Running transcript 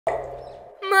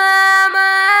Mama,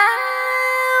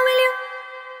 will you?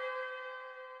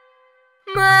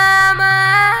 Mama,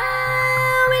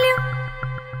 will you?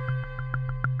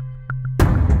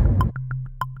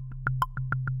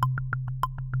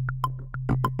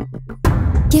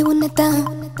 Yei Unnathaan,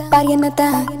 Yei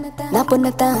Unnathaan, na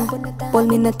Unnathaan, pol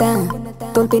Unnathaan,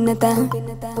 tol Unnathaan,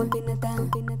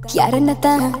 yaar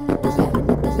Unnathaan.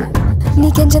 Ni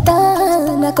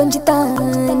kenjathaan, na konjithaan,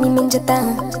 ni menjathaan,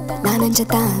 na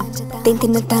nanjathaan,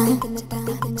 Thinna,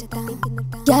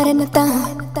 yaar Unnathaan.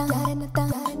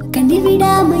 கண்ணி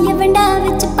விடாமய வண்டா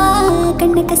வச்சுப்பா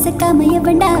கண்ணு கசக்காமய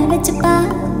வண்டா வச்சுப்பா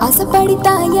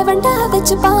ஆசைப்படித்தா எவண்டா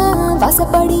வச்சுப்பா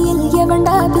வாசப்படியில்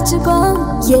எவண்டா பிச்சுப்பா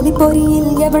எலி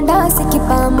பொறியில் எவண்டா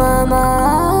சிக்கிப்பா மாமா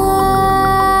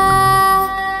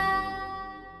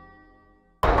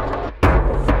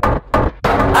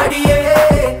அடியே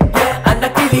அண்ண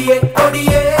கிளியே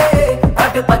கொடியே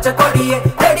காட்டு பச்சை கொடியே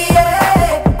ரெடியே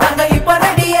நாங்க இப்ப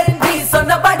ரெடியே நீ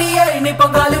சொன்னபடியே நீ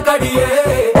பொங்காலு கடியே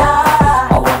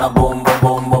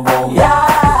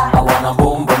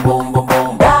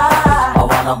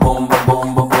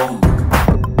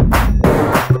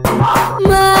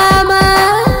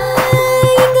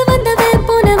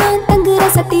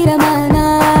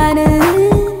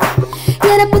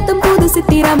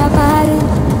Rama பாரு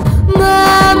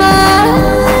மாமா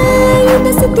இந்த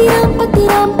சித்திரம்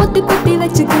பத்திரம் பொத்தி பொத்தி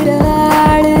வச்சுக்கிற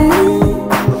ஆளு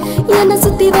என்ன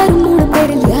சுத்தி வரும் மூணு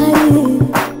பேரில் யாரு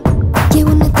Yei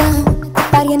Unnathaan,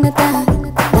 Yei Unnathaan,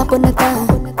 na Unnathaan,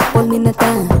 pol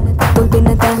Unnathaan, tol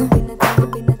Unnathaan,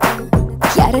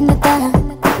 yaar Unnathaan.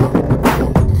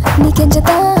 நீ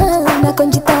கெஞ்சத்தான் நான்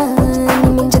கொஞ்சத்தான் நீ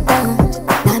மிஞ்சத்தான்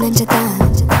நான் அஞ்சத்தான்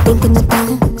Thinna,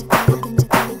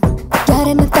 yaar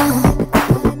Unnathaan.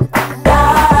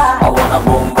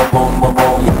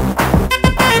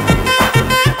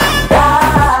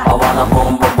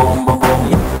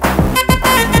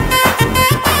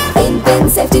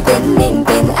 Safety pin in,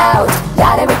 pin out.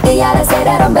 Yara vitte yara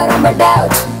sera romba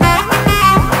doubt.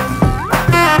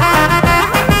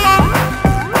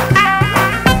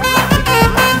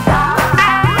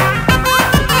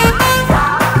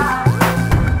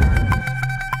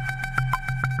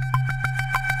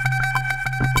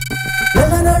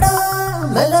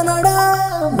 Melanoda,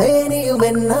 meni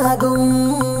umenagum.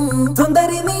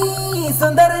 Sundari me,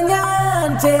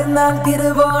 sundaranyan, chernal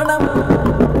tiruvonam.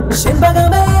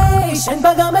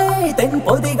 Shenbagame, ten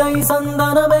podigai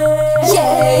sandaname.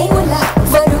 Yei Ulla,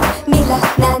 varu, nila,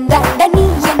 nandanda, ni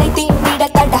yenai tindida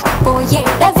tada,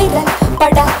 poyeda viral,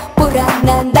 pada, pura,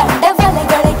 nandanda,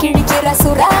 valagale kidikira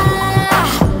sura.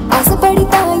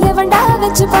 Asapaditha evanda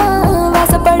vechupa,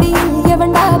 vasapadi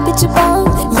evanda pichupa,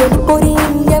 yeli pori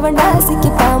evanda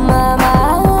sikkipa mama.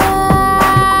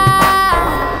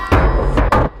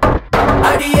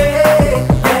 Adiye,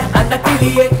 anna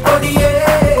kiliye, kodiye.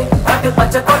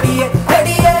 பச்சை கொடியே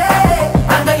ரெடியே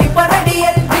நாங்க இப்ப ரெடியே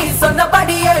நீ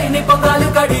சொன்னபடியே நீ பொங்காலு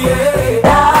கடியே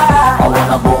I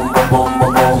wanna boom boom boom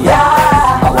boom boom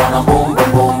yeah I wanna boom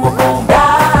boom boom boom boom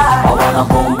yeah I wanna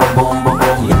boom boom boom boom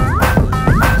boom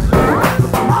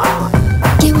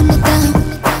Yei Unnathaan,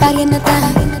 Yei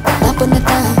Unnathaan, na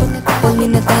Unnathaan, pol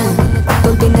Unnathaan,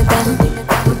 tol Unnathaan,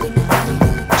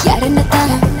 yaar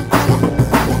Unnathaan.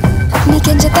 நீ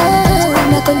கெஞ்சத்தான்